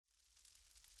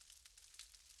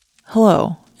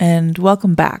Hello, and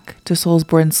welcome back to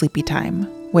Soulsborne Sleepy Time,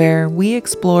 where we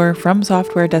explore From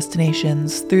Software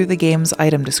destinations through the game's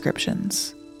item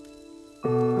descriptions.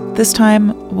 This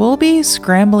time, we'll be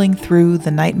scrambling through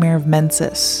the Nightmare of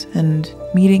Mensis and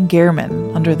meeting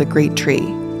Gehrman under the Great Tree.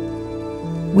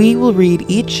 We will read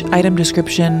each item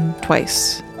description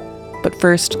twice, but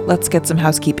first, let's get some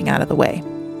housekeeping out of the way.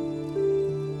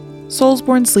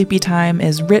 Soulsborne Sleepy Time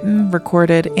is written,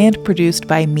 recorded, and produced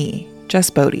by me, Jess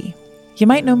Bodie. You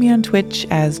might know me on Twitch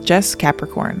as Jess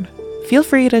Capricorn. Feel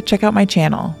free to check out my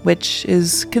channel, which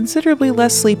is considerably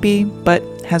less sleepy, but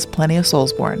has plenty of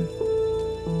Soulsborne.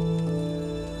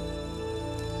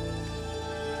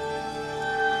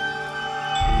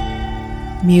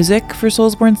 Music for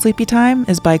Soulsborne Sleepy Time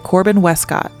is by Corbin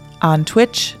Westcott on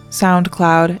Twitch,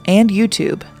 SoundCloud, and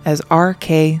YouTube as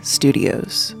RK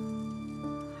Studios.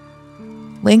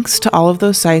 Links to all of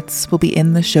those sites will be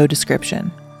in the show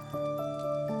description.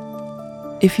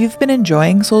 If you've been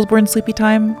enjoying Soulsborne Sleepy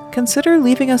Time, consider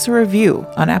leaving us a review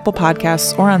on Apple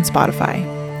Podcasts or on Spotify.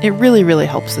 It really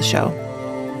helps the show.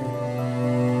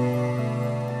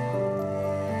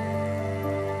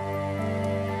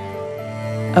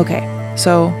 Okay,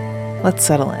 so let's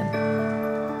settle in.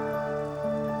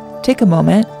 Take a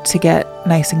moment to get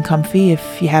nice and comfy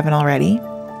if you haven't already.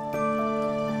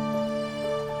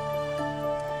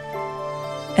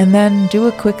 And then do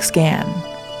a quick scan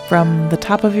from the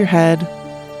top of your head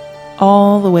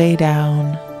all the way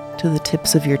down to the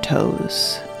tips of your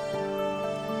toes.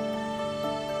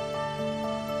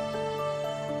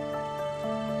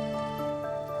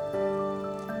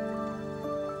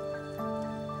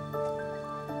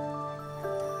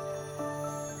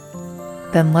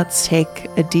 Then let's take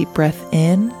a deep breath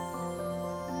in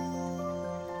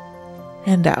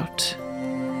and out.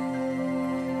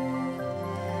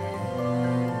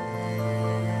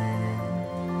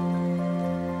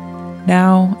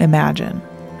 Now imagine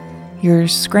you're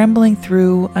scrambling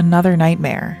through another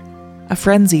nightmare, a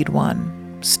frenzied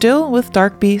one, still with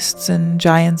dark beasts and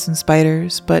giants and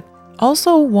spiders, but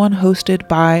also one hosted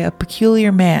by a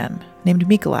peculiar man named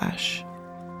Mikolash.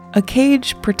 A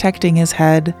cage protecting his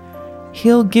head,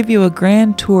 he'll give you a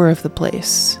grand tour of the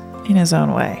place in his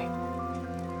own way.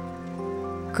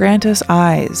 Grant us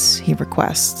eyes, he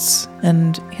requests,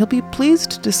 and he'll be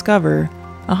pleased to discover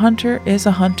a hunter is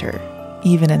a hunter,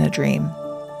 even in a dream.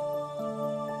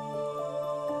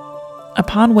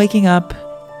 Upon waking up,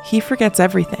 he forgets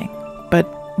everything, but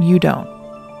you don't.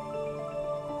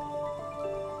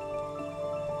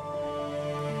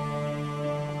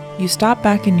 You stop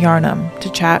back in Yharnam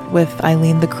to chat with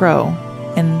Eileen the Crow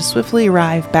and swiftly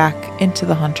arrive back into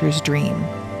the hunter's dream.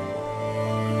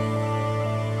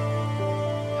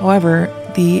 However,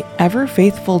 the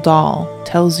ever-faithful doll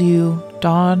tells you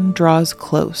dawn draws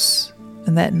close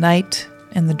and that night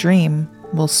and the dream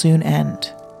will soon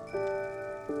end.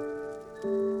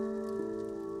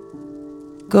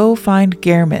 Go find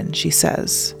Gehrman, she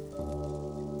says,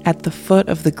 at the foot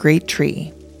of the great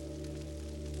tree.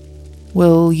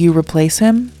 Will you replace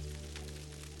him?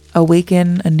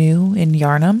 Awaken anew in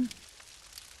Yharnam?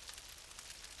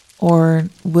 Or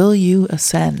will you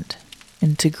ascend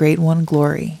into Great One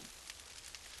glory?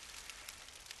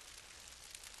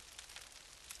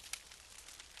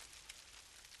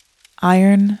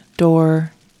 Iron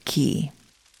Door Key.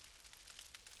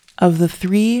 Of the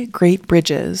 3 great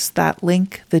bridges that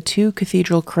link the 2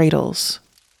 cathedral cradles,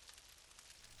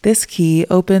 this key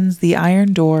opens the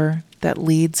iron door that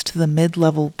leads to the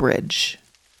mid-level bridge.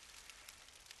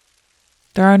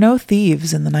 There are no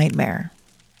thieves in the nightmare.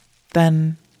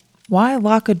 Then why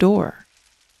lock a door?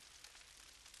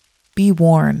 Be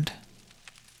warned.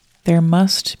 There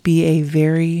must be a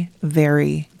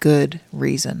very good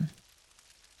reason.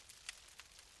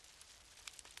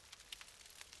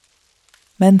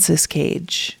 Mensis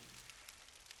Cage.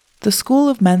 The School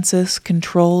of Mensis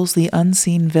controls the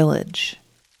unseen village.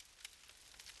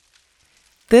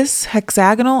 This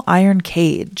hexagonal iron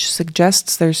cage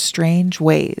suggests their strange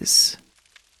ways.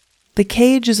 The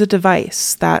cage is a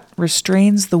device that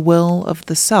restrains the will of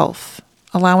the self,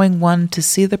 allowing one to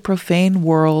see the profane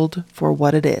world for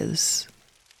what it is.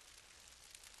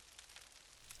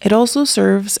 It also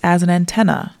serves as an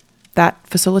antenna that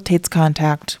facilitates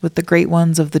contact with the great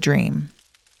ones of the dream.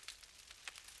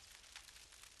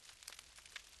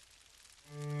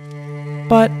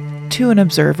 But to an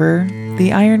observer,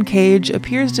 the iron cage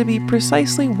appears to be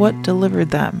precisely what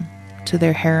delivered them to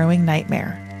their harrowing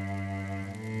nightmare.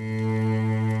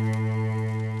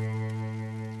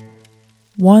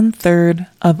 1/3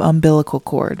 of umbilical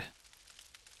cord.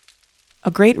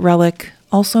 A great relic,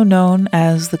 also known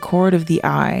as the Cord of the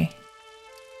Eye.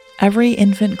 Every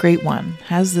infant great one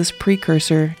has this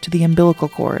precursor to the umbilical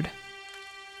cord.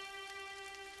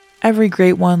 Every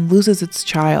great one loses its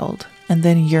child and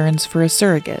then yearns for a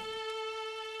surrogate.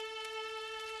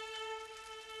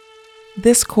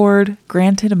 This cord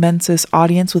granted Mensis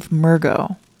audience with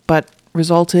Murgo, but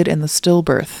resulted in the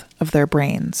stillbirth of their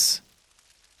brains.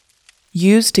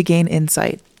 Used to gain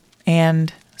insight,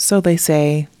 and, so they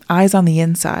say, eyes on the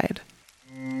inside.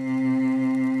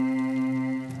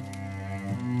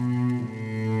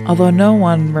 Although no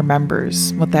one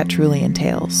remembers what that truly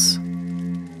entails.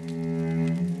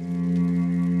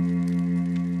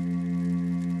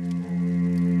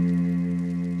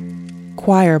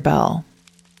 Choir bell.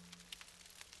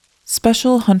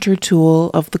 Special hunter tool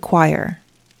of the choir,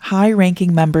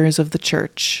 high-ranking members of the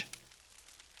church.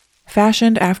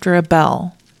 Fashioned after a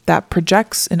bell that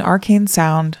projects an arcane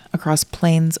sound across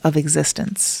planes of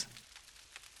existence.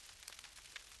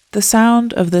 The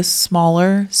sound of this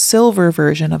smaller, silver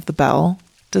version of the bell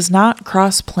does not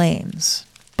cross planes,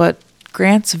 but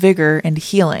grants vigor and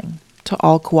healing to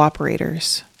all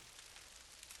cooperators.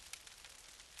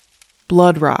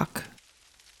 Blood rock.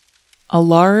 A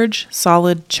large,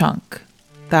 solid chunk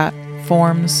that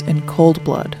forms in cold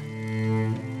blood.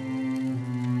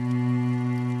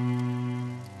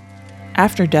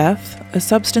 After death, a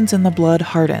substance in the blood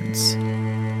hardens,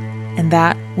 and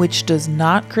that which does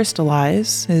not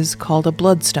crystallize is called a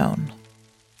bloodstone.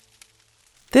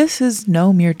 This is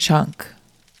no mere chunk.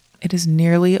 It is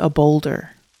nearly a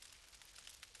boulder.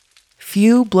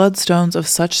 Few bloodstones of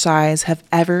such size have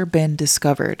ever been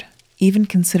discovered, even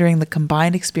considering the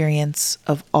combined experience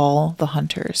of all the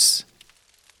hunters.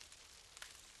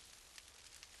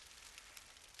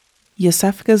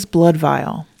 Yosefka's blood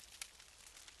vial.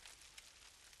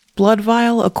 Blood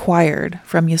vial acquired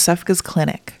from Yosefka's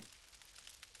clinic.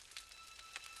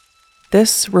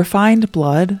 This refined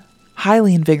blood,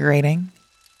 highly invigorating,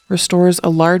 restores a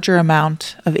larger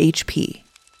amount of HP.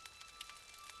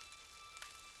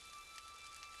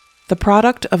 The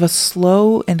product of a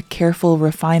slow and careful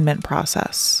refinement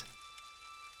process.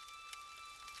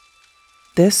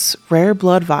 This rare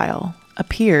blood vial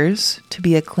appears to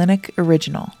be a clinic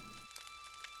original.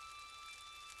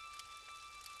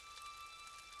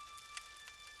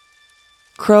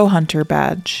 Crow Hunter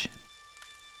Badge.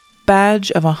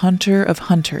 Badge of a hunter of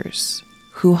hunters,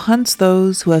 who hunts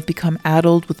those who have become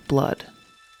addled with blood.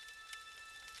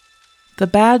 The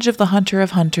badge of the hunter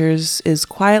of hunters is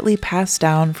quietly passed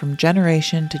down from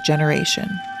generation to generation,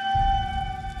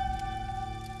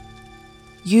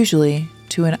 usually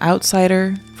to an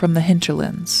outsider from the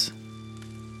hinterlands.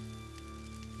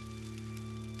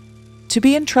 To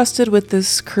be entrusted with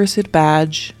this cursed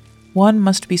badge, one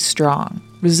must be strong,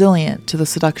 resilient to the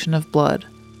seduction of blood,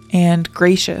 and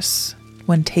gracious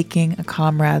when taking a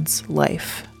comrade's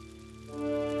life.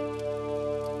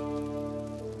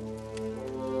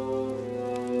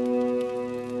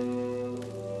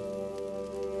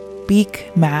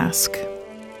 Beak Mask.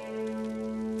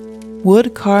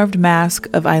 Wood-carved mask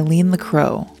of Eileen the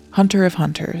Crow, hunter of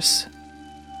hunters.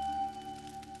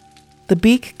 The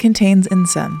beak contains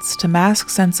incense to mask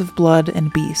scents of blood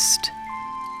and beast.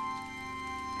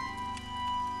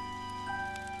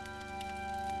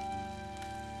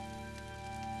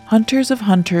 Hunters of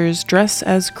hunters dress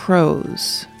as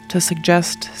crows to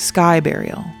suggest sky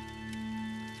burial.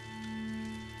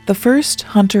 The first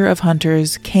hunter of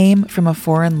hunters came from a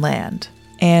foreign land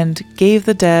and gave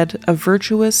the dead a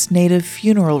virtuous native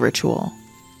funeral ritual,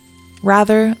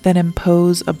 rather than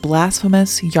impose a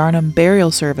blasphemous Yarnum burial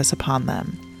service upon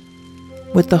them,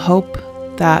 with the hope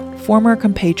that former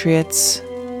compatriots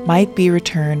might be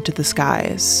returned to the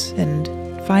skies and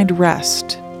find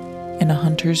rest in a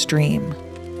hunter's dream.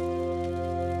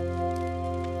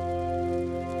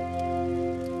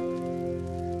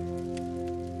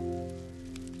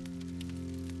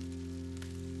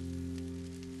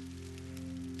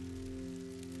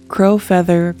 Crow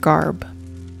feather garb.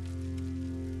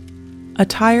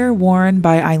 Attire worn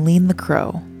by Eileen the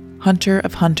Crow, hunter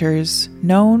of hunters,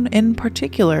 known in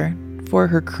particular for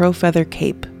her crow feather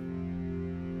cape.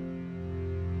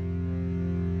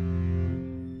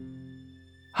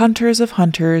 Hunters of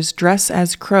hunters dress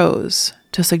as crows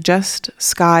to suggest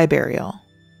sky burial.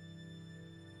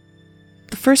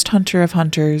 The first hunter of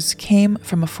hunters came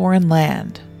from a foreign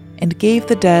land and gave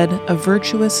the dead a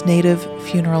virtuous native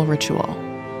funeral ritual.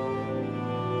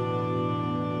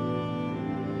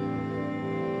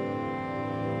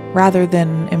 Rather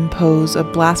than impose a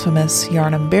blasphemous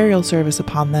Yarnum burial service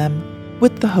upon them,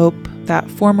 with the hope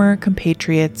that former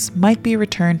compatriots might be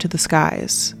returned to the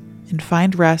skies and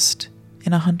find rest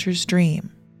in a hunter's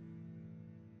dream.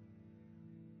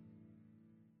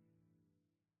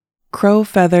 Crow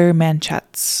feather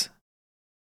manchettes.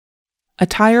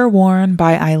 Attire worn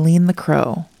by Eileen the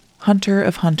Crow, hunter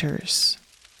of hunters.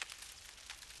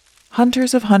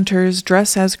 Hunters of hunters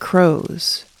dress as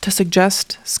crows to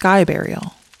suggest sky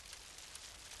burial.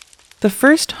 The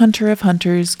first hunter of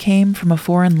hunters came from a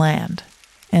foreign land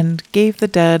and gave the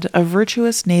dead a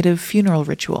virtuous native funeral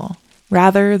ritual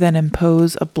rather than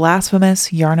impose a blasphemous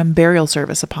Yharnam burial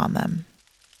service upon them,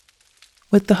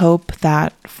 with the hope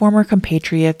that former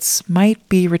compatriots might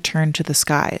be returned to the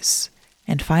skies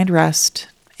and find rest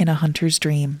in a hunter's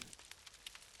dream.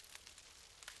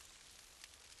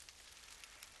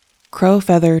 Crow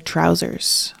feather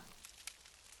trousers.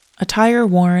 Attire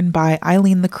worn by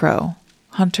Eileen the Crow,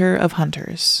 hunter of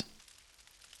hunters.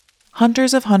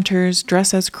 Hunters of hunters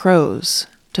dress as crows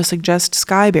to suggest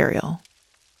sky burial.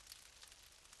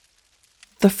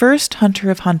 The first hunter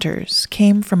of hunters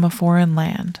came from a foreign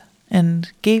land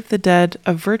and gave the dead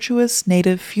a virtuous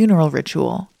native funeral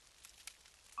ritual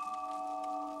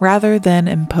rather than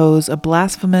impose a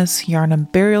blasphemous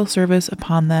Yharnam burial service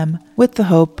upon them, with the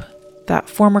hope that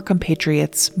former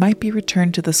compatriots might be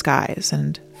returned to the skies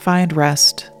and find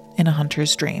rest in a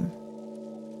hunter's dream.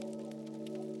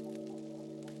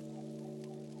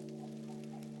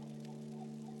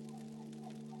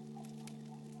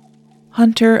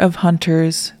 Hunter of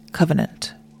Hunters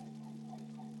Covenant.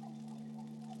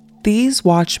 These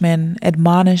watchmen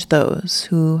admonish those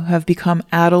who have become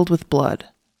addled with blood.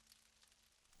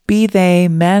 Be they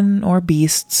men or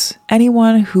beasts,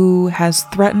 anyone who has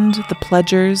threatened the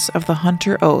pledgers of the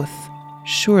hunter oath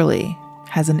surely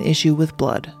has an issue with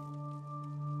blood.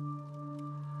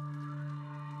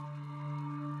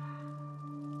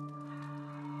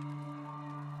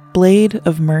 Blade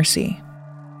of Mercy.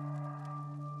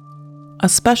 A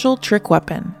special trick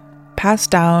weapon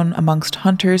passed down amongst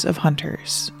hunters of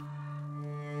hunters.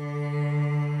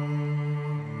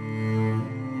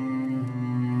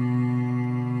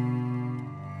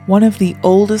 One of the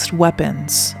oldest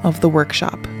weapons of the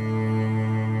workshop.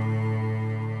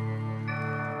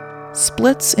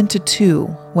 Splits into two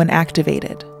when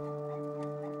activated.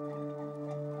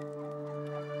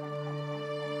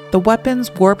 The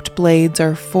weapon's warped blades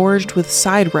are forged with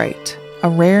siderite, a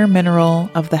rare mineral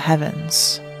of the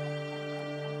heavens.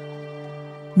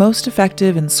 Most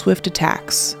effective in swift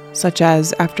attacks, such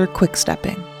as after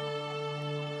quick-stepping.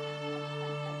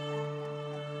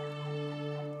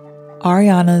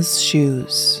 Ariana's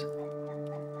shoes.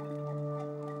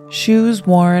 Shoes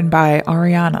worn by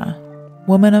Ariana,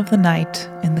 woman of the night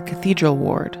in the cathedral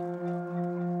ward.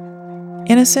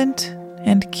 Innocent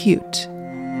and cute,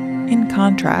 in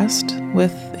contrast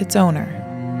with its owner.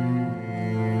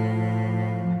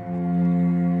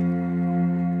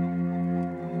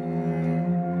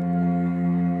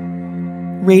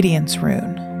 Radiance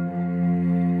Rune.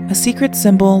 A secret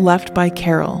symbol left by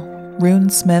Carol,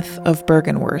 runesmith of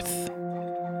Bergenworth.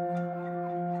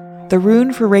 The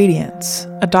rune for radiance,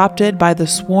 adopted by the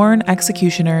sworn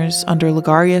executioners under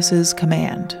Ligarius's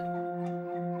command.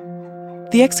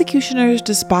 The executioners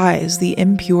despise the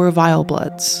impure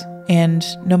Vilebloods, and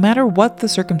no matter what the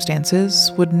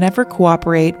circumstances, would never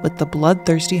cooperate with the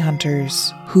bloodthirsty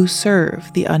hunters who serve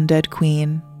the undead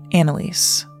queen,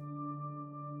 Annalise.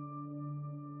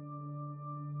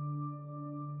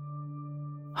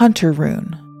 Hunter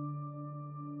Rune.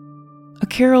 A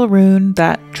Carol rune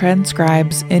that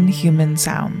transcribes inhuman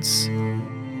sounds.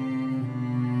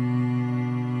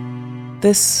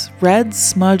 This red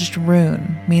smudged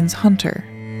rune means hunter,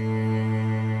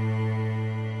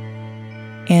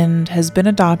 and has been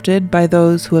adopted by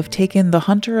those who have taken the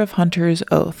Hunter of Hunters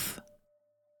oath.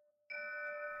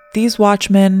 These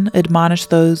watchmen admonish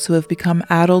those who have become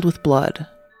addled with blood.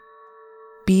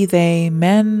 Be they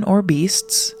men or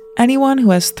beasts, anyone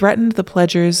who has threatened the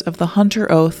pledgers of the Hunter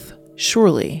oath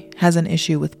surely has an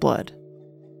issue with blood.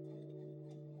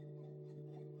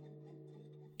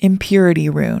 Impurity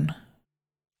Rune.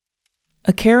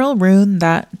 A Carol rune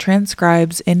that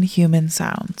transcribes inhuman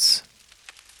sounds.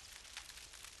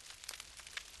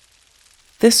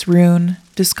 This rune,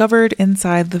 discovered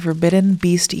inside the forbidden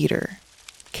beast eater,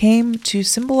 came to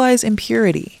symbolize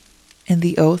impurity in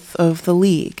the oath of the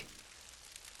League.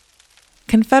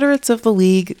 Confederates of the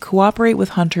League cooperate with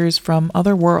hunters from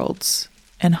other worlds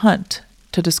and hunt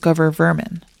to discover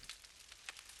vermin.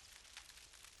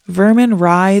 Vermin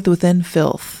writhe within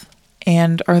filth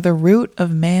and are the root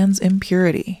of man's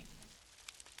impurity.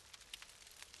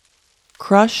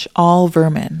 Crush all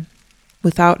vermin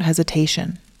without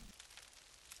hesitation.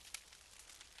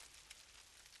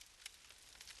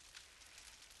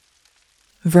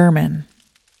 Vermin.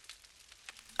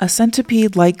 A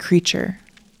centipede-like creature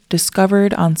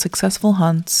discovered on successful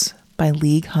hunts by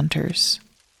League hunters.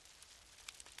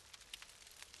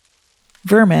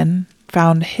 Vermin,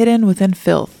 found hidden within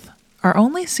filth, are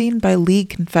only seen by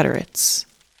League Confederates,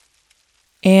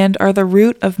 and are the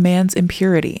root of man's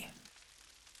impurity.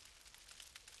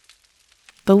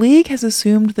 The League has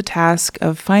assumed the task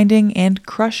of finding and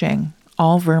crushing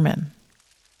all vermin.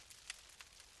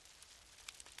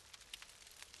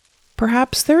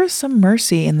 Perhaps there is some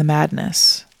mercy in the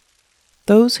madness.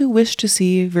 Those who wish to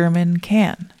see vermin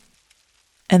can,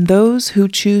 and those who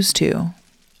choose to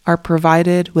are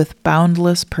provided with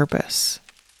boundless purpose.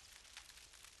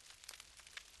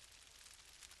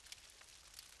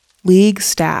 League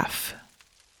Staff.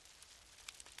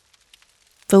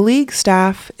 The League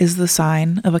Staff is the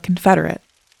sign of a Confederate.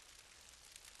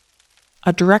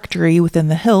 A directory within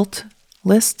the hilt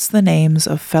lists the names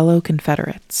of fellow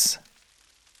Confederates.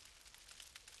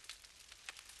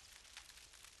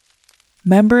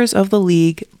 Members of the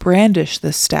League brandish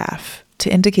this staff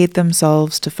to indicate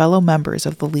themselves to fellow members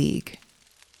of the League.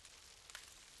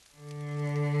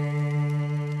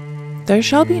 There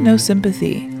shall be no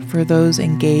sympathy for those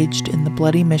engaged in the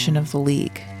bloody mission of the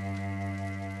League.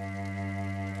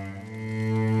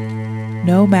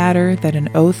 No matter that an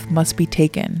oath must be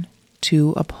taken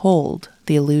to uphold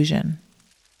the illusion.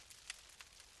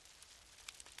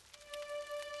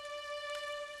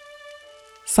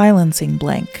 Silencing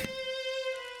blank.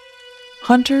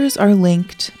 Hunters are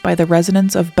linked by the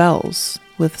resonance of bells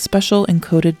with special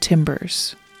encoded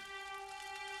timbres.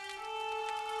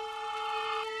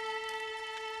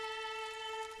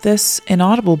 This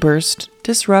inaudible burst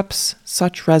disrupts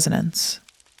such resonance.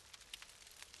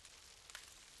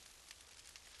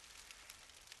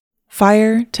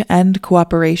 Fire to end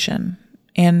cooperation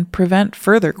and prevent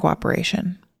further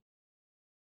cooperation.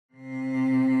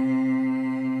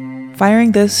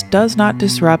 Firing this does not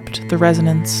disrupt the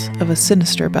resonance of a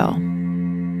sinister bell.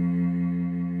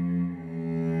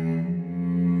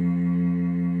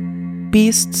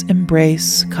 Beasts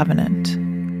embrace covenant.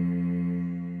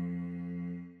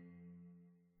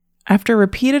 After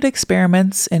repeated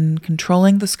experiments in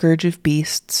controlling the scourge of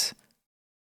beasts,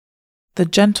 the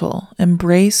gentle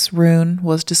embrace rune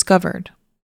was discovered.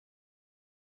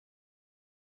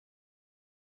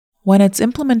 When its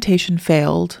implementation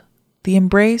failed, the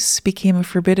embrace became a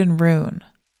forbidden rune,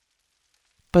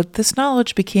 but this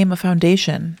knowledge became a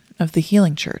foundation of the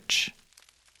healing church.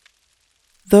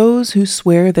 Those who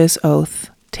swear this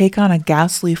oath take on a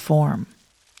ghastly form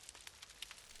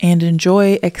and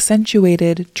enjoy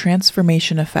accentuated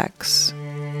transformation effects,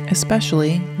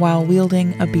 especially while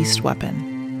wielding a beast weapon.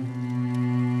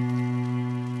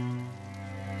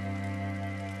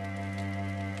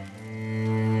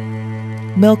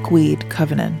 Milkweed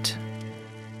Covenant.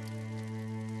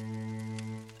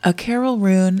 A carol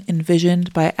rune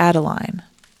envisioned by Adeline,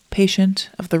 patient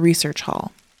of the research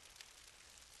hall.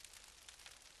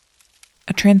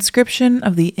 A transcription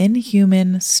of the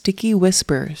inhuman, sticky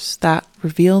whispers that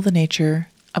reveal the nature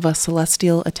of a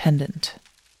celestial attendant.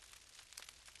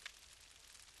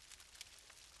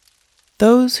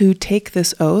 Those who take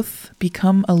this oath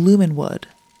become a lumen wood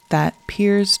that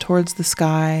peers towards the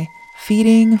sky,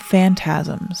 feeding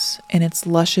phantasms in its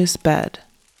luscious bed.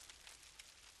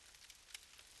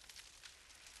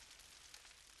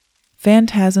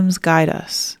 Phantasms guide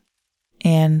us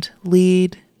and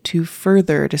lead to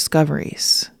further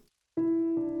discoveries.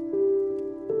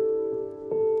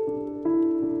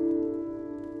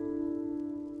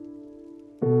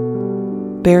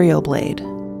 Burial Blade.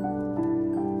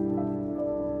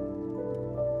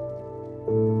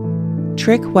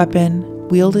 Trick weapon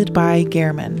wielded by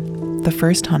Gehrman, the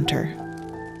first hunter.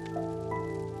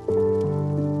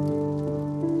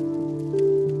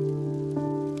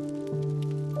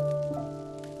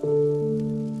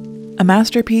 A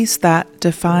masterpiece that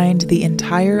defined the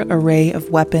entire array of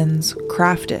weapons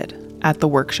crafted at the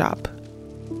workshop.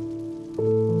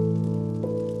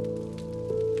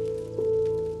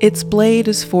 Its blade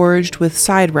is forged with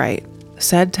siderite,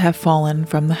 said to have fallen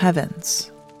from the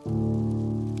heavens.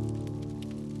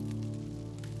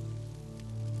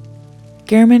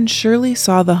 Gehrman surely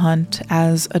saw the hunt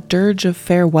as a dirge of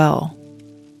farewell,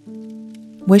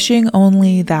 wishing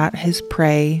only that his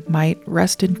prey might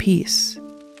rest in peace.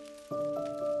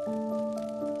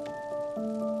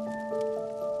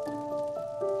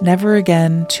 Never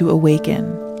again to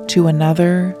awaken to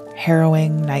another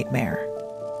harrowing nightmare.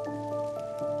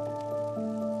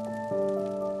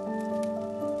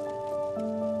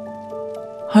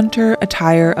 Hunter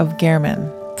attire of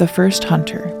Gehrman, the first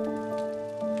hunter.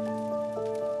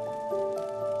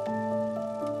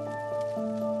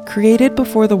 Created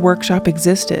before the workshop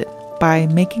existed by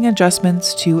making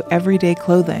adjustments to everyday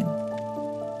clothing.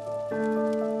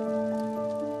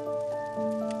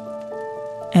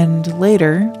 and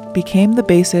later became the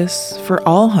basis for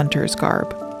all hunters' garb.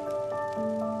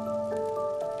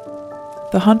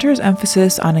 The hunter's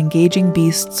emphasis on engaging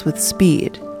beasts with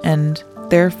speed, and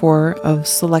therefore of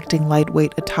selecting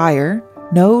lightweight attire,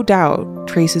 no doubt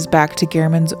traces back to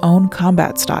Gehrman's own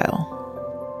combat style.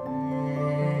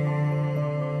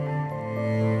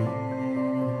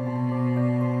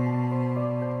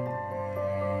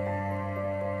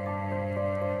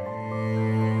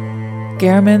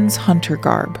 Gehrman's hunter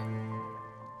garb.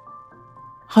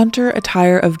 Hunter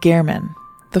attire of Gehrman,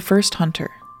 the first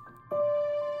hunter.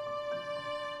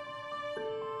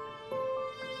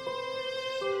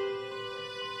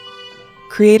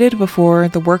 Created before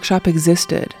the workshop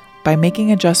existed by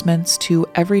making adjustments to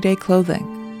everyday clothing,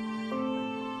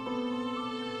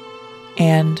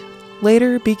 and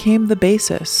later became the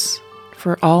basis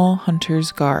for all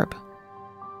hunters' garb.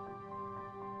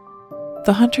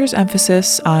 The hunter's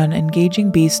emphasis on engaging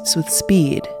beasts with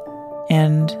speed,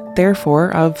 and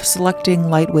therefore of selecting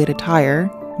lightweight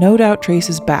attire, no doubt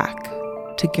traces back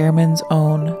to Gehrman's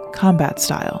own combat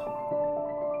style.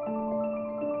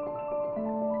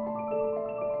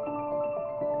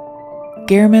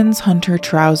 Gehrman's hunter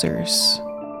trousers.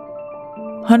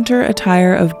 Hunter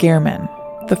attire of Gehrman,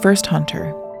 the first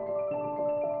hunter.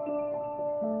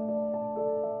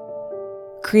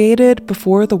 Created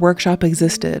before the workshop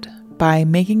existed by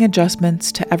making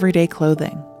adjustments to everyday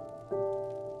clothing,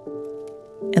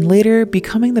 and later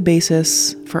becoming the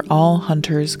basis for all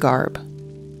hunters' garb.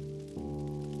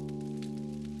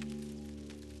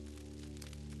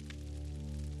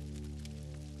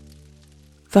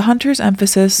 The hunter's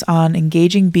emphasis on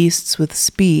engaging beasts with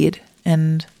speed,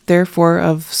 and therefore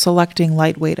of selecting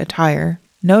lightweight attire,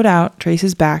 no doubt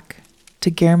traces back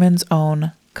to Gehrman's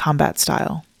own combat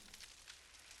style.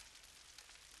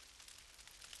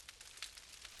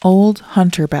 Old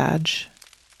Hunter Badge.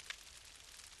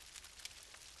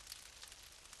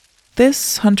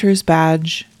 This hunter's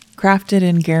badge, crafted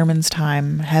in Gehrman's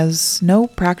time, has no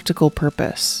practical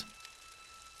purpose,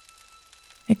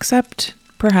 except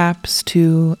perhaps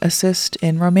to assist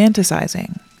in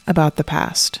romanticizing about the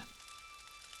past.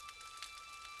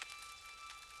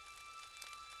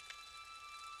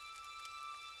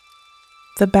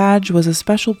 The badge was a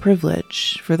special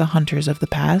privilege for the hunters of the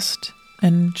past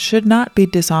and should not be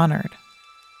dishonored.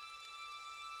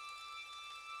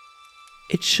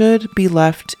 It should be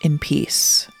left in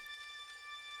peace,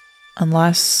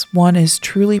 unless one is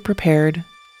truly prepared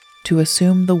to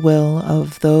assume the will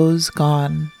of those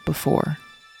gone before.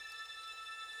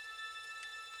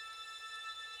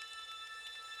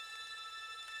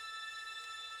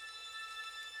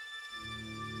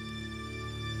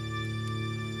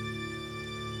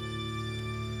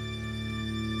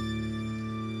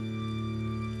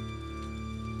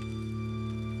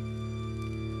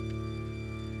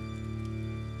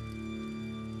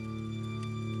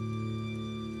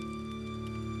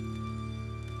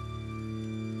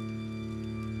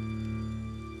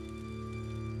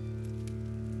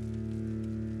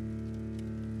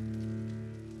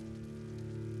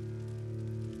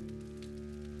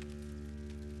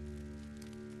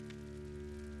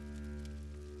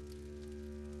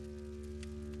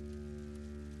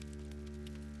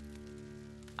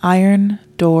 Iron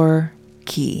Door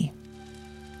Key.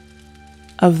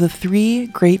 Of the 3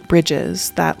 great bridges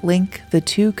that link the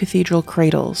 2 cathedral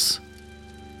cradles,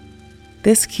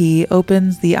 this key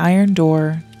opens the iron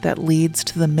door that leads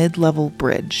to the mid-level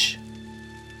bridge.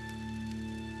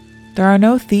 There are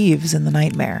no thieves in the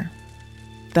nightmare.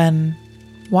 Then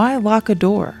why lock a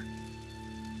door?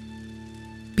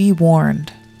 Be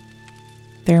warned.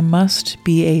 There must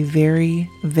be a very,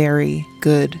 very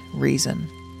good reason.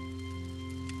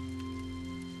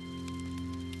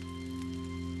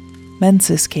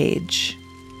 Mensis Cage.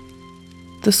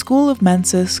 The school of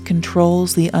Mensis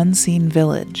controls the unseen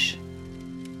village.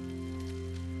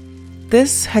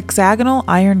 This hexagonal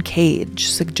iron cage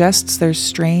suggests their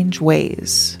strange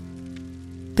ways.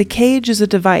 The cage is a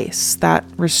device that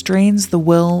restrains the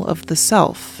will of the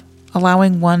self,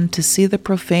 allowing one to see the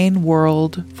profane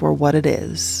world for what it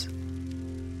is.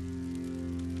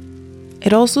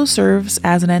 It also serves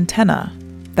as an antenna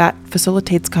that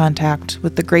facilitates contact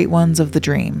with the great ones of the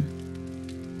dream.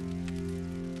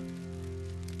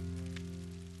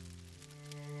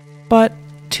 But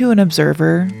to an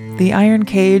observer, the iron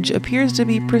cage appears to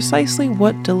be precisely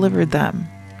what delivered them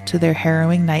to their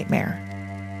harrowing nightmare.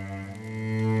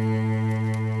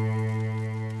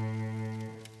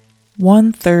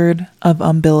 One-third of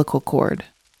umbilical cord.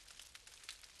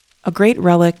 A great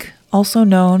relic, also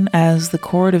known as the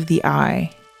cord of the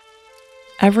eye.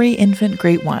 Every infant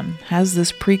great one has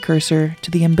this precursor to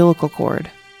the umbilical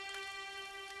cord.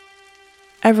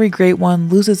 Every great one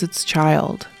loses its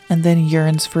child and then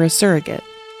yearns for a surrogate.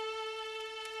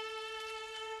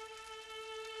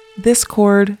 This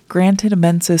cord granted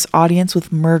Mensis audience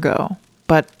with Murgo,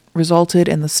 but resulted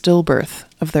in the stillbirth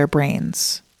of their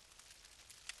brains.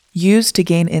 Used to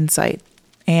gain insight,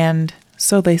 and,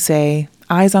 so they say,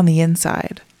 eyes on the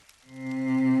inside.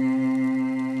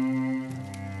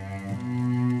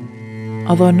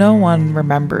 Although no one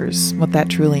remembers what that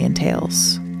truly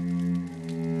entails.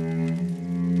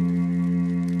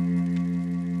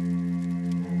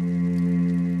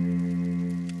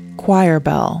 Choir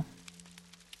bell.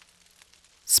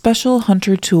 Special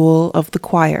hunter tool of the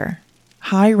choir,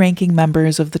 high-ranking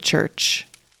members of the church.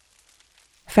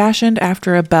 Fashioned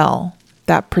after a bell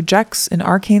that projects an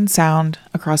arcane sound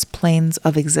across planes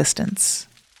of existence.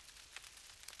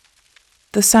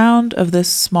 The sound of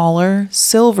this smaller,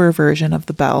 silver version of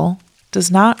the bell does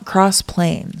not cross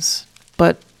planes,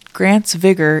 but grants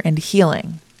vigor and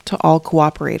healing to all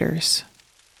cooperators.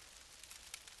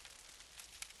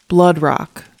 Blood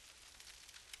rock.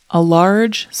 A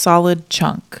large, solid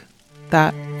chunk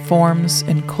that forms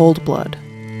in cold blood.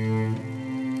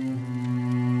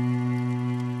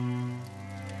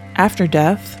 After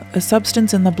death, a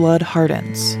substance in the blood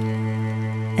hardens,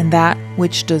 and that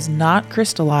which does not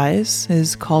crystallize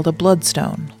is called a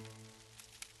bloodstone.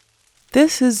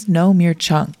 This is no mere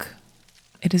chunk.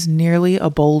 It is nearly a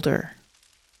boulder.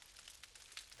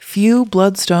 Few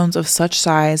bloodstones of such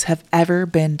size have ever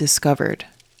been discovered,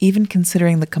 even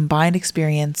considering the combined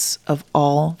experience of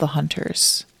all the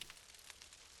hunters.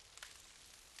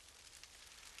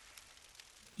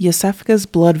 Yosefka's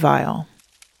blood vial.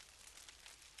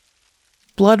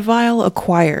 Blood vial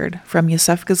acquired from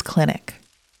Yosefka's clinic.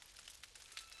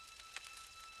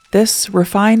 This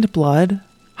refined blood,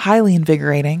 highly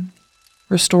invigorating,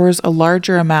 restores a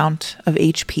larger amount of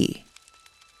HP.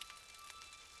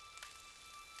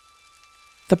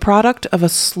 The product of a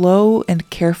slow and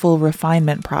careful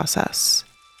refinement process.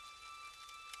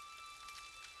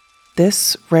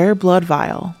 This rare blood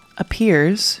vial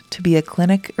appears to be a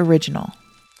clinic original.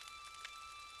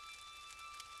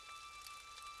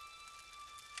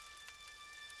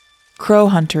 Crow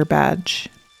Hunter Badge.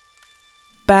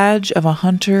 Badge of a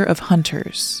hunter of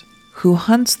hunters, who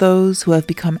hunts those who have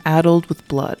become addled with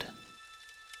blood.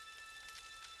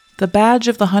 The badge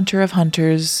of the hunter of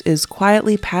hunters is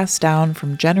quietly passed down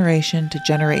from generation to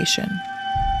generation,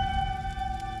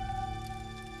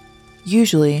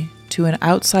 usually to an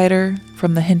outsider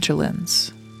from the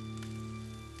hinterlands.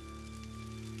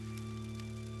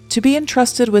 To be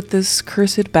entrusted with this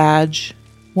cursed badge,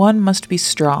 one must be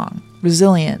strong,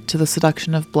 resilient to the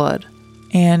seduction of blood,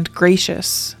 and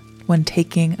gracious when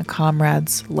taking a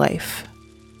comrade's life.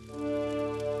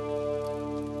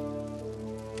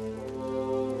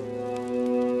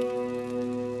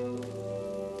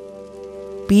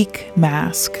 Beak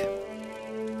Mask.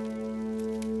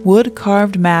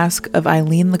 Wood-carved mask of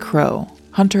Eileen the Crow,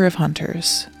 hunter of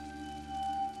hunters.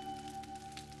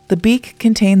 The beak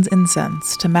contains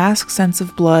incense to mask scents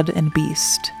of blood and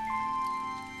beast.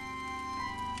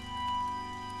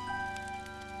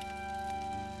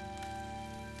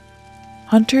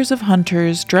 Hunters of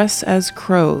hunters dress as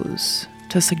crows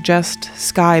to suggest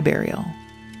sky burial.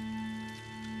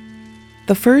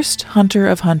 The first hunter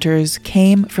of hunters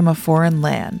came from a foreign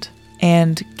land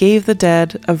and gave the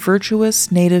dead a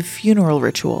virtuous native funeral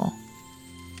ritual,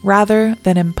 rather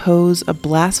than impose a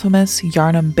blasphemous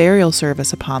Yarnum burial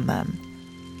service upon them,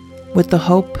 with the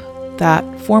hope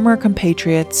that former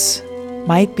compatriots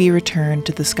might be returned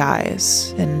to the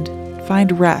skies and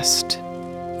find rest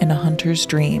in a hunter's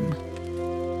dream.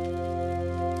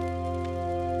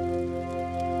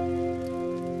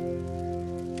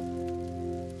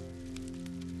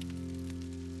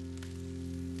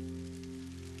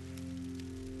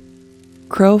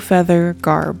 Crow Feather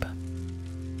Garb.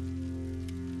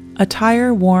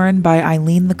 Attire worn by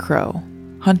Eileen the Crow,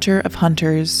 hunter of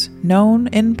hunters, known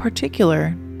in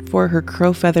particular for her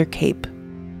crow feather cape.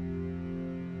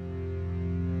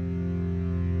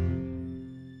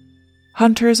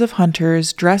 Hunters of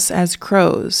hunters dress as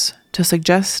crows to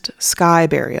suggest sky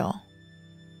burial.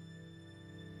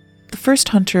 The first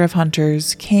hunter of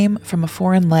hunters came from a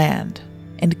foreign land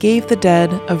and gave the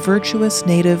dead a virtuous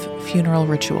native funeral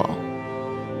ritual.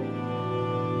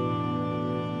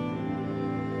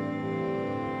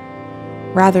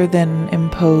 Rather than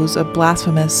impose a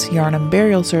blasphemous Yarnum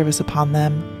burial service upon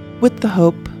them, with the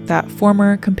hope that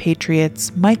former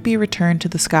compatriots might be returned to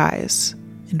the skies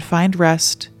and find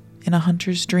rest in a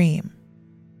hunter's dream.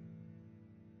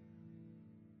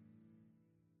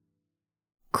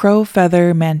 Crow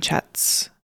Feather Manchettes.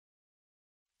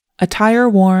 Attire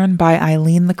worn by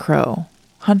Eileen the Crow,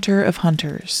 Hunter of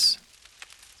Hunters.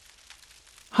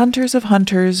 Hunters of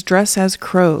hunters dress as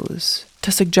crows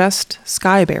to suggest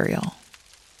sky burial.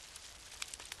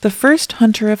 The first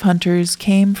hunter of hunters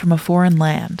came from a foreign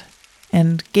land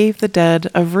and gave the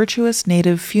dead a virtuous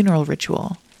native funeral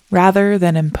ritual rather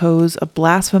than impose a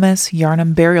blasphemous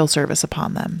Yharnam burial service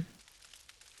upon them,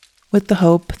 with the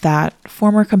hope that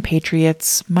former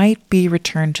compatriots might be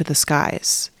returned to the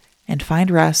skies and find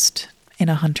rest in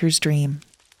a hunter's dream.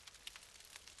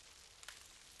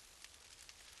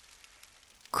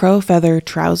 Crow feather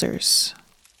trousers.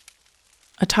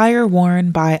 Attire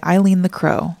worn by Eileen the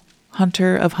Crow,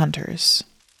 hunter of hunters.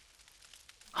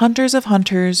 Hunters of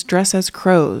hunters dress as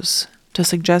crows to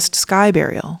suggest sky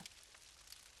burial.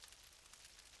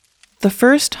 The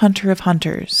first hunter of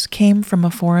hunters came from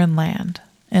a foreign land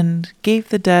and gave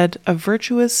the dead a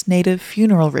virtuous native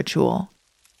funeral ritual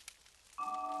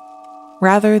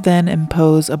rather than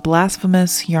impose a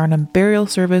blasphemous Yharnam burial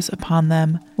service upon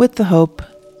them, with the hope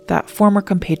that former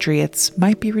compatriots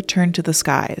might be returned to the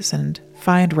skies and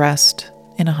find rest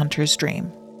in a hunter's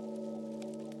dream.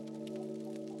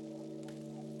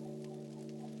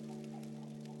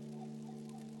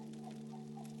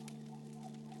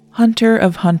 Hunter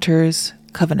of Hunters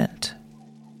Covenant.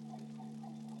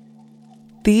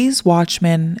 These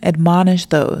watchmen admonish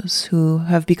those who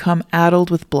have become addled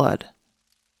with blood.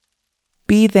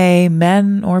 Be they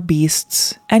men or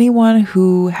beasts, anyone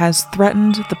who has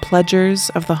threatened the pledgers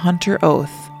of the hunter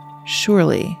oath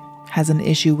surely has an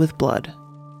issue with blood.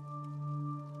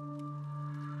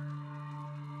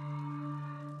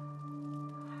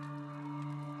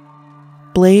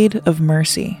 Blade of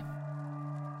Mercy.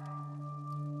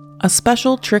 A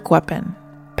special trick weapon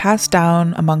passed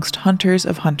down amongst hunters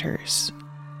of hunters.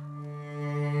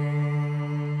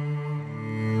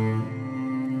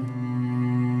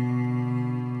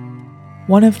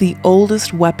 One of the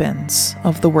oldest weapons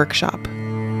of the workshop.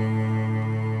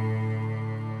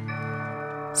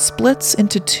 Splits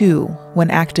into two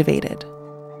when activated.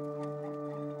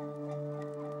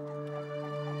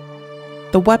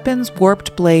 The weapon's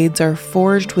warped blades are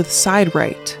forged with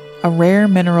siderite, a rare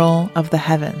mineral of the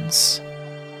heavens.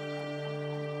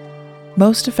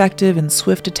 Most effective in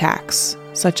swift attacks,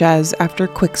 such as after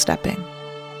quick-stepping.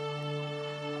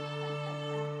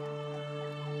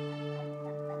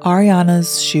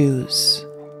 Ariana's shoes.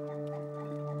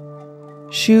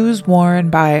 Shoes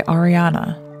worn by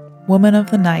Ariana, woman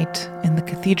of the night in the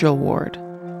cathedral ward.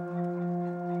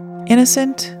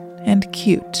 Innocent and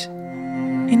cute,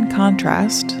 in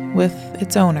contrast with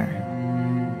its owner.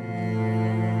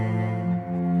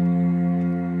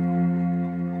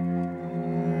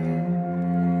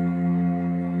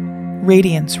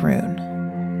 Radiance Rune.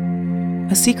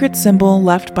 A secret symbol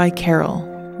left by Carol,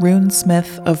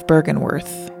 runesmith of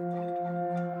Bergenworth.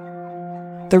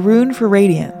 The rune for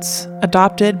radiance,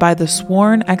 adopted by the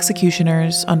sworn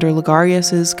executioners under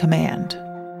Ligarius's command.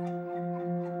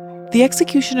 The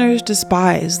executioners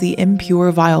despise the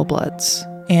impure Vilebloods,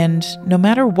 and no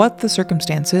matter what the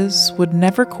circumstances, would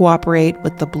never cooperate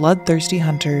with the bloodthirsty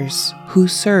hunters who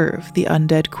serve the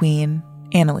undead queen,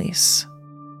 Annalise.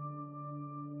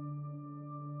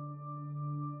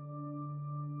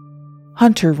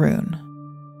 Hunter Rune.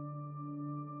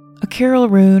 A Carol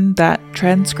rune that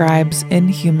transcribes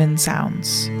inhuman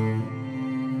sounds.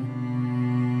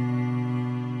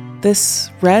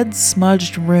 This red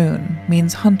smudged rune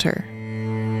means hunter,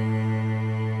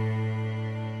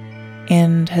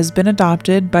 and has been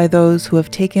adopted by those who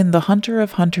have taken the Hunter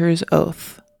of Hunters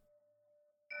oath.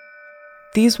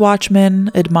 These watchmen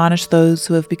admonish those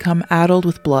who have become addled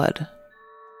with blood.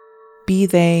 Be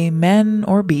they men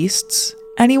or beasts,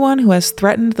 anyone who has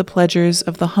threatened the pledgers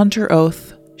of the Hunter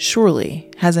oath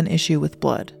surely has an issue with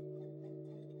blood.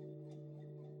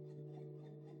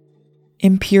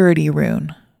 Impurity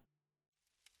Rune.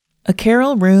 A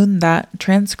Carol rune that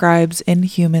transcribes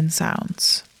inhuman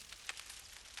sounds.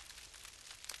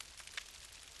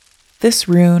 This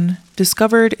rune,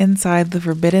 discovered inside the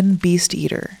forbidden beast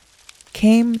eater,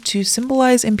 came to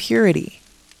symbolize impurity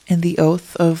in the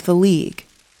oath of the League.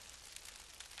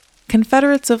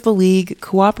 Confederates of the League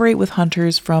cooperate with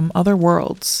hunters from other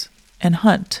worlds and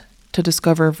hunt to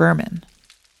discover vermin.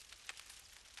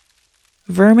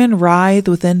 Vermin writhe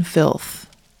within filth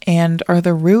and are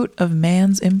the root of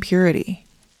man's impurity.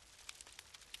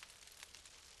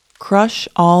 Crush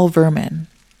all vermin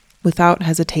without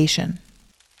hesitation.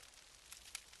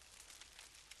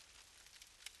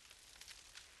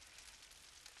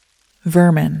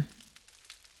 Vermin.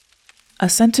 A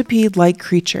centipede-like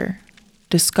creature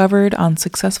discovered on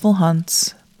successful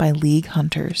hunts by League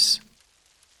hunters.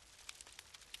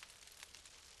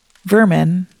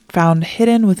 Vermin, found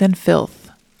hidden within filth,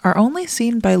 are only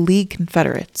seen by League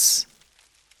Confederates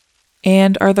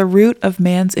and are the root of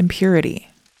man's impurity.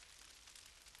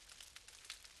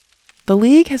 The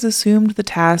League has assumed the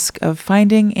task of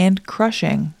finding and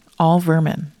crushing all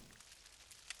vermin.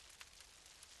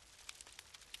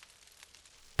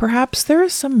 Perhaps there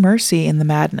is some mercy in the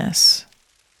madness.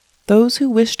 Those who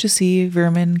wish to see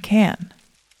vermin can,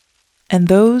 and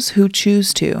those who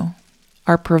choose to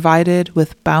are provided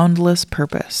with boundless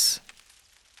purpose.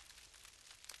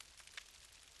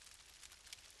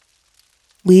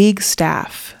 League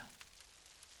Staff.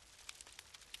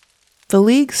 The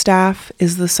League Staff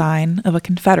is the sign of a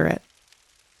Confederate.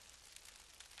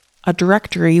 A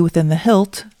directory within the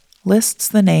hilt lists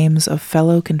the names of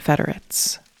fellow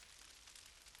Confederates.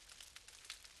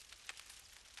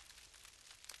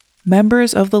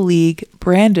 Members of the League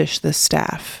brandish this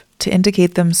staff to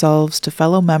indicate themselves to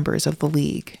fellow members of the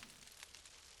League.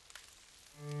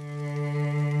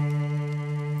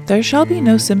 There shall be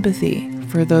no sympathy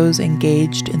for those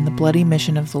engaged in the bloody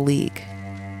mission of the League.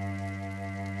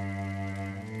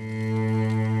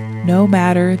 No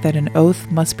matter that an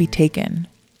oath must be taken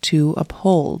to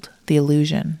uphold the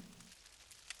illusion.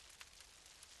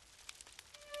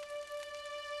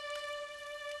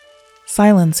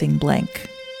 Silencing blank.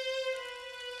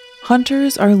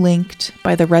 Hunters are linked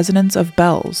by the resonance of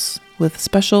bells with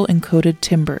special encoded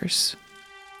timbres.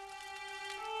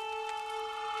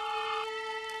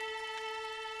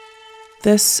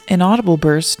 This inaudible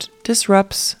burst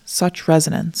disrupts such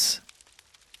resonance.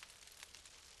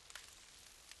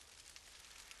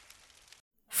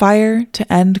 Fire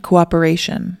to end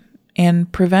cooperation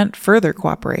and prevent further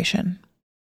cooperation.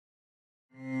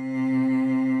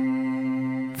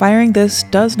 Firing this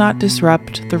does not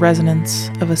disrupt the resonance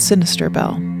of a sinister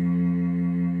bell.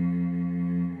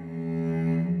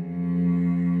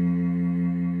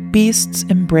 Beasts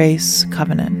embrace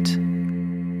covenant.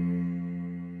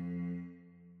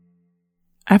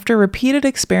 After repeated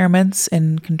experiments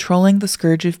in controlling the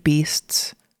scourge of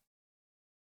beasts,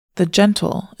 the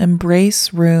gentle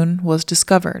embrace rune was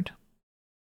discovered.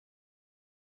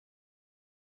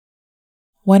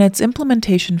 When its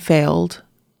implementation failed,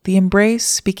 the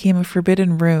embrace became a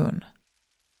forbidden rune,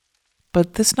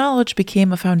 but this knowledge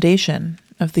became a foundation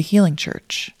of the healing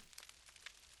church.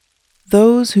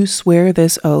 Those who swear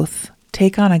this oath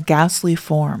take on a ghastly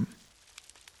form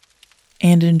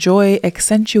and enjoy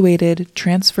accentuated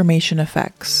transformation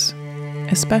effects,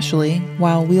 especially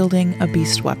while wielding a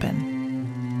beast weapon.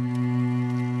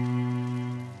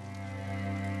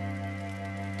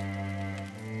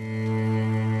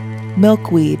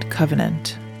 Milkweed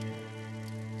Covenant.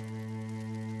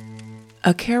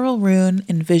 A carol rune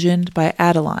envisioned by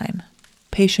Adeline,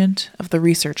 patient of the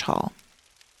research hall.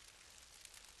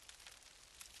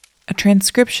 A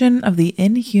transcription of the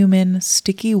inhuman,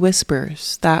 sticky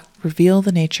whispers that reveal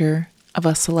the nature of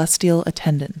a celestial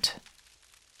attendant.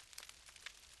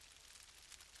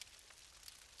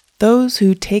 Those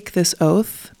who take this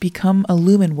oath become a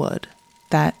lumen wood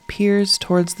that peers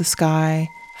towards the sky,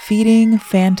 feeding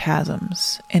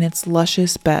phantasms in its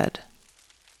luscious bed.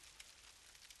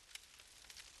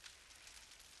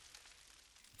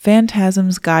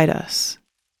 Phantasms guide us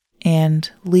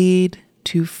and lead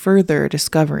to further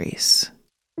discoveries.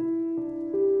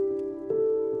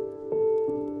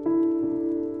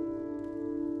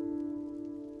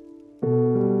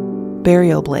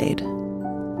 Burial Blade.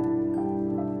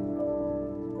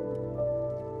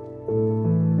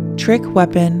 Trick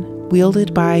weapon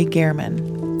wielded by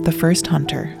Gehrman, the first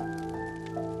hunter.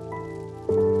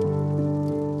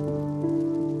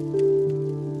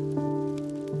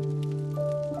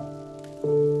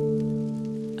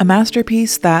 A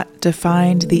masterpiece that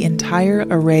defined the entire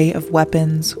array of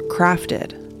weapons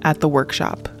crafted at the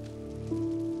workshop.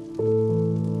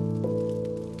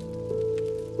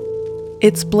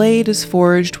 Its blade is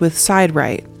forged with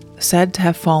siderite, said to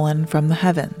have fallen from the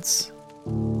heavens.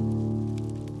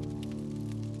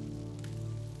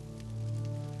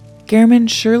 Gehrman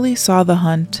surely saw the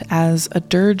hunt as a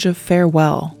dirge of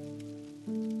farewell,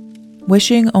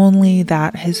 wishing only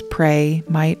that his prey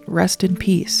might rest in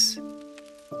peace.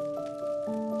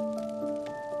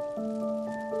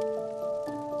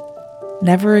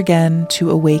 Never again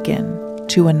to awaken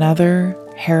to another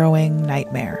harrowing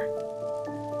nightmare.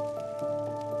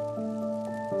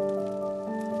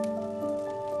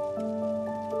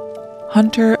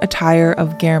 Hunter attire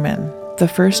of Gehrman, the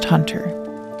first hunter.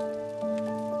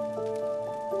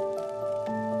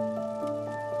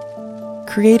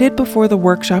 Created before the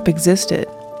workshop existed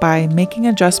by making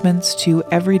adjustments to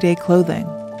everyday clothing.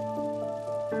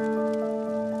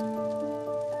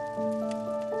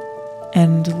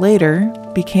 And later,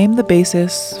 became the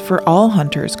basis for all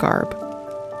hunters' garb.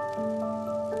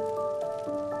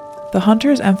 The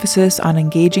hunter's emphasis on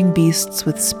engaging beasts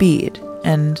with speed,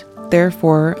 and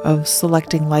therefore of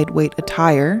selecting lightweight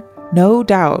attire, no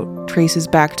doubt traces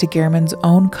back to Gehrman's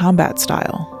own combat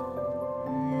style.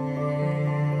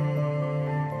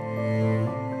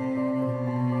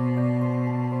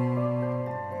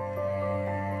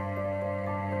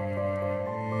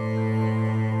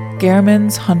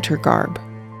 Gehrman's hunter garb.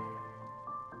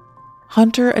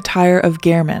 Hunter attire of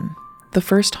Gehrman, the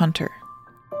first hunter.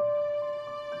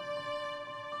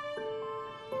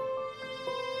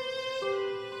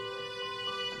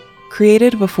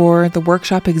 Created before the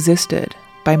workshop existed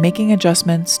by making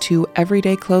adjustments to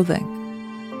everyday clothing,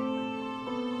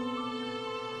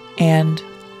 and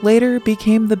later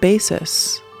became the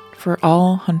basis for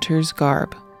all hunters'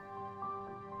 garb.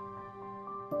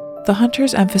 The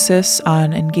hunter's emphasis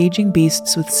on engaging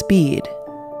beasts with speed,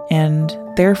 and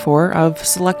therefore of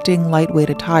selecting lightweight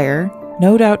attire,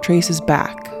 no doubt traces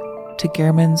back to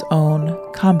Gehrman's own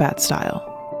combat style.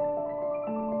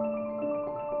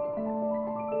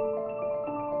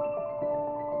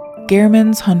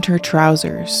 Gehrman's hunter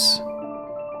trousers.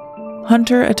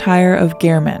 Hunter attire of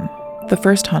Gehrman, the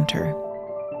first hunter.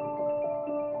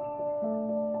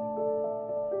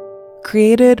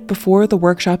 Created before the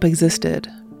workshop existed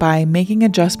by making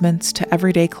adjustments to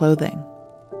everyday clothing,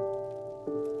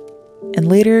 and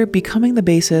later becoming the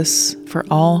basis for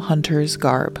all hunters'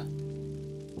 garb.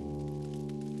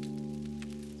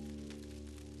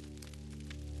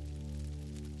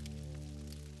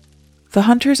 The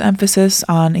hunter's emphasis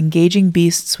on engaging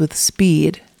beasts with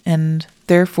speed, and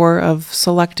therefore of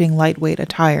selecting lightweight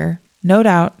attire, no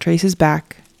doubt traces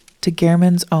back to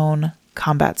Gehrman's own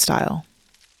combat style.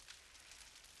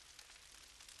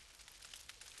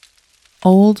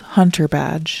 Old hunter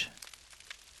badge.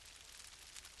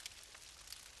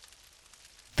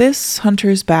 This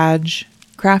hunter's badge,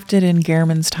 crafted in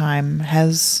Gehrman's time,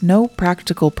 has no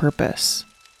practical purpose,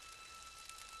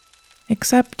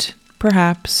 except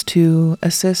perhaps to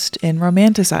assist in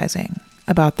romanticizing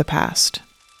about the past.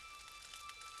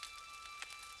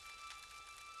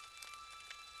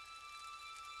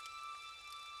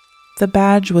 The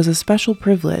badge was a special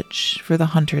privilege for the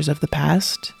hunters of the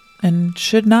past, and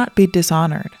should not be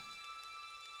dishonored.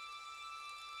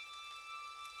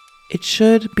 It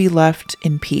should be left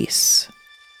in peace,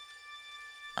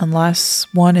 unless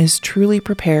one is truly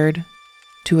prepared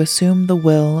to assume the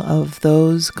will of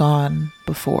those gone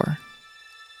before.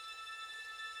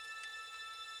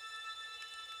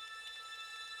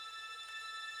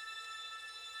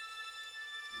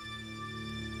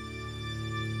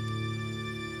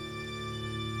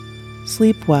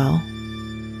 Sleep well,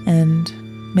 and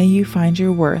may you find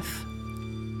your worth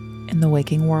in the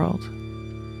waking world.